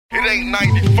It ain't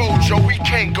 94, Joe, we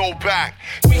can't go back.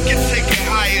 We can take it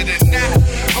higher than that.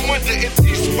 I wonder if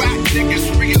these whack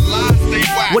niggas realize they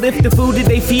whack. What if the food that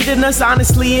they feeding us,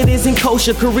 honestly, it isn't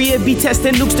kosher? Korea be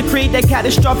testing nukes to create that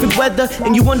catastrophic weather,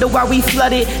 and you wonder why we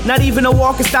flooded. Not even a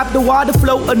wall can stop the water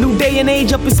flow. A new day and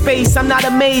age up in space. I'm not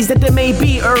amazed that there may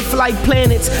be Earth-like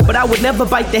planets, but I would never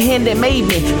bite the hand that made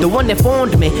me, the one that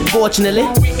formed me, fortunately.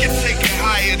 We can take it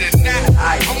higher than that.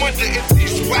 I wonder if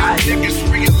these whack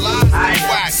niggas realize they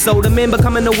whack. So the men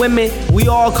becoming the women, we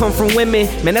all come from women.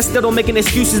 Man, that still don't make any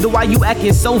excuses to why you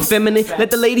acting so feminine. Let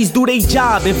the ladies do their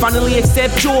job and finally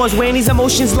accept yours. Wearing these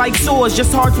emotions like swords,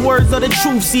 just harsh words of the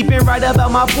truth seeping right up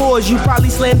out my pores. You probably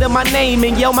slander my name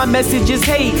and yell my message is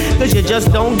hate, cause you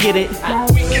just don't get it.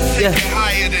 We can take it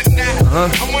higher than that.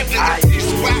 I wonder if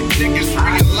these whack niggas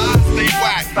realize they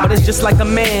whack. But it's just like a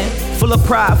man, full of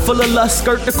pride, full of lust,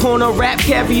 skirt the corner, rap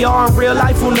caviar in real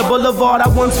life on the boulevard I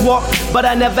once walked, but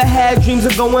I never had dreams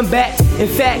of going back. In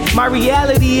fact, my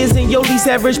reality isn't your least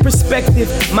average perspective.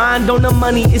 Mind on the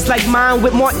money is like mine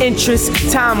with more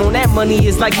interest. Time on that money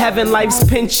is like having life's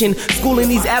pension. Schooling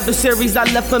these adversaries, I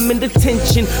left them in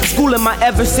detention. Schooling my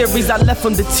adversaries, I left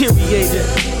them deteriorated.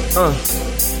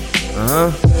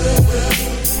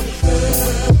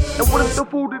 And what if the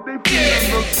food that they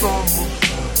feed us on?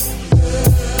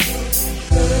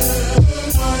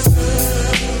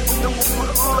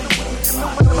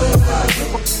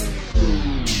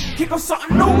 Kick up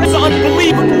something new, it's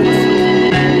unbelievable.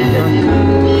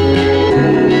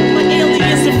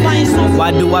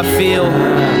 Why do I feel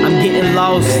I'm getting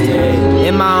lost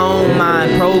in my own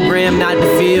mind, programmed not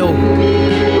to feel,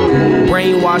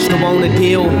 brainwashed to want a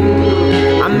deal?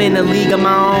 I'm in a league of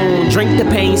my own. Drink the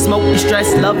pain, smoke the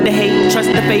stress, love the hate, trust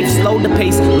the faith, slow the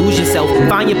pace, lose yourself,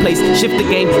 find your place, shift the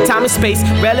game, time and space,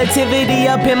 relativity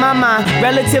up in my mind,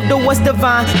 relative to what's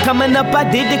divine. Coming up, I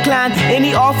did decline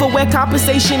any offer where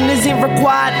compensation isn't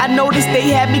required. I noticed they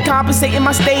had me compensating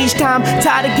my stage time,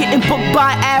 tired of getting booked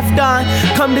by Afton.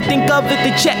 Come to think of it,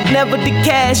 the check never the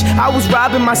cash. I was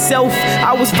robbing myself,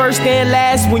 I was first and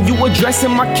last. When you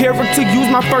addressing my character, use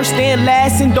my first and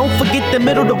last. And don't forget the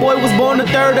middle, the boy was born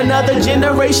a third, another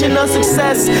generation of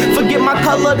success. Forget my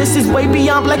color, this is way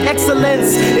beyond black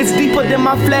excellence. It's deeper than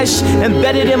my flesh,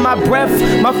 embedded in my breath.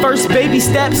 My first baby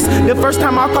steps, the first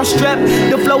time I caught strep.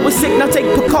 The flow was sick, now take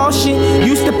precaution.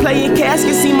 Used to play in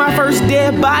caskets, see my first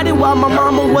dead body while my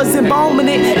mama was embalming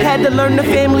it. Had to learn the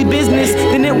family business,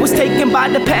 then it was taken by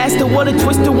the pastor. What a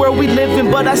twisted world we live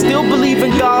in, but I still believe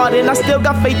in God, and I still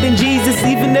got faith in Jesus,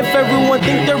 even if everyone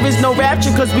think there is no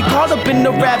rapture, cause we caught up in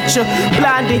the rapture.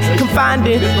 Blinded, confined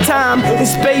in time and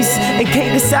space, and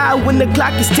can't decide when the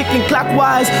clock is ticking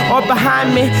clockwise or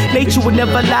behind me. Nature would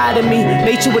never lie to me,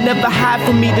 nature would never hide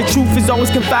from me. The truth is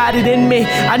always confided in me,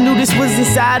 I knew this was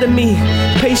inside of me.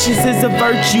 Patience is a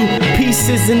virtue, peace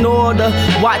is in order.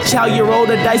 Watch how you roll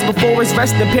the dice before it's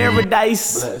rest in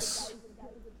paradise. Bless.